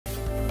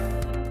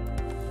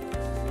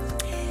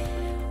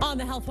On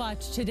the Health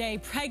Watch today,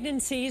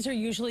 pregnancies are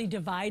usually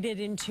divided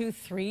into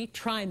 3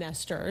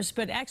 trimesters,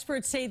 but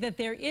experts say that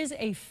there is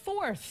a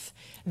 4th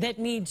that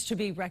needs to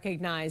be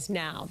recognized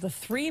now, the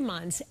 3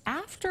 months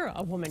after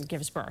a woman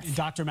gives birth.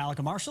 Dr.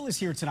 Mallika Marshall is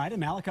here tonight,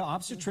 and Mallika,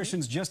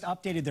 obstetricians just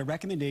updated their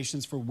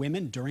recommendations for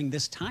women during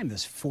this time,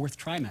 this 4th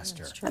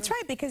trimester. That's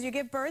right, because you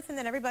give birth and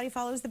then everybody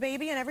follows the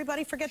baby and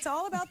everybody forgets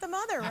all about the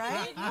mother,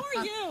 right? They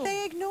ignore you.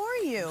 They ignore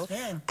you.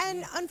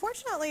 And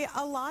unfortunately,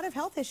 a lot of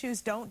health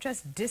issues don't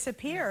just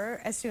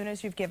disappear as soon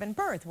as you've given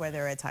birth,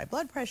 whether it's high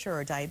blood pressure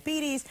or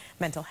diabetes,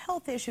 mental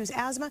health issues,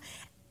 asthma.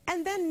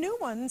 And then new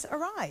ones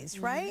arise,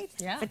 right?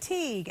 Yeah.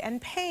 Fatigue and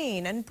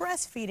pain and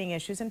breastfeeding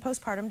issues and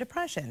postpartum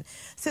depression.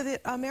 So the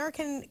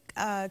American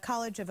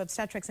College of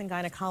Obstetrics and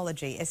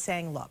Gynecology is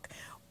saying, look,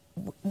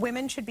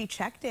 women should be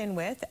checked in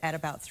with at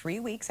about 3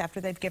 weeks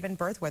after they've given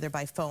birth, whether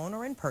by phone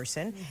or in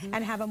person,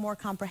 and have a more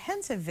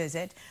comprehensive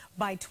visit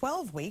by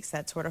 12 weeks,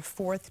 that sort of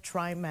 4th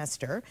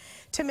trimester,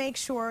 to make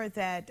sure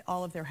that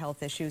all of their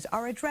health issues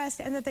are addressed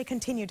and that they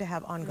continue to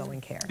have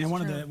ongoing care. And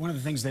one of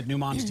the things that new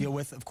moms deal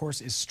with, of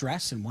course, is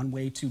stress. And one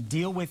way to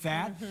deal with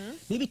that,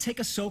 maybe take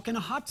a soak in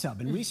a hot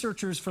tub. And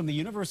researchers from the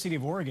University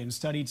of Oregon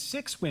studied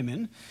 6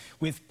 women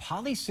with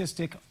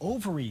polycystic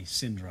ovary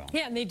syndrome.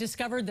 Yeah, and they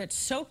discovered that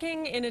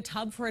soaking in a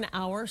tub for an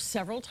hour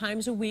several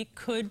times a week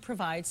could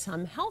provide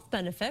some health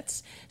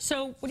benefits.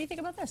 So what do you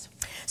think about this?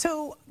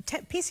 So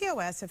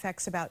PCOS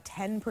affects about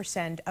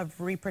 10% of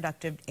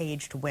reproductive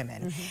aged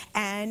women,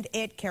 and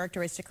it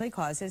characteristically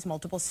causes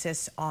multiple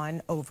cysts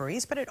on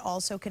ovaries, but it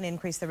also can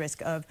increase the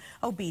risk of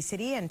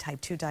obesity and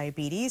type 2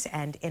 diabetes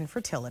and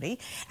infertility.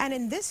 And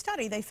in this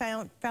study, they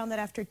found that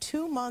after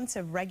 2 months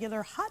of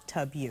regular hot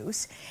tub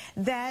use,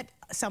 that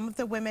some of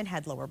the women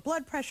had lower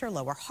blood pressure,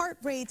 lower heart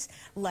rates,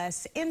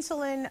 less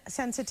insulin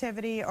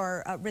sensitivity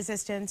or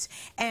resistance,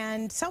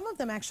 and some of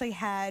them actually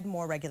had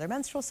more regular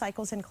menstrual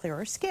cycles and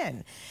clearer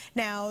skin.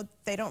 Now,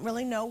 they don't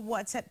really know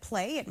what's at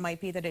play. It might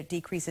be that it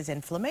decreases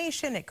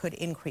inflammation, it could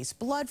increase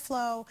blood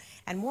flow,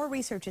 and more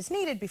research is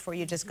needed before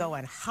you just go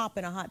and hop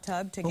in a hot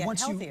tub to get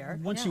healthier.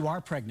 Once you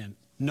are pregnant,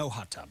 no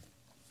hot tub.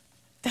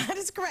 That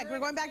is correct. We're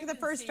going back to the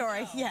first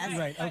story. Yes.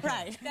 Right. Okay.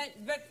 Right.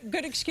 But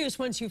good excuse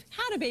once you've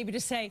had a baby to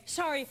say,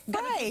 sorry, I'm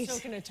going to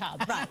soak in a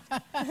tub. Right.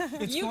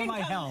 It's for my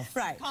health.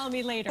 Right. Call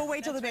me later. But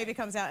wait till the baby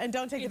comes out, and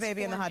don't take the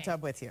baby in the hot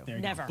tub with you.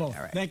 Never. Both.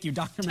 Thank you,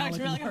 Dr.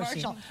 Mallika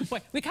Marshall. Boy,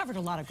 we covered a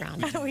lot of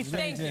ground. We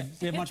Thank you.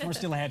 We have much more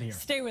still ahead here.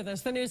 Stay with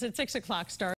us. The news at 6 o'clock starts.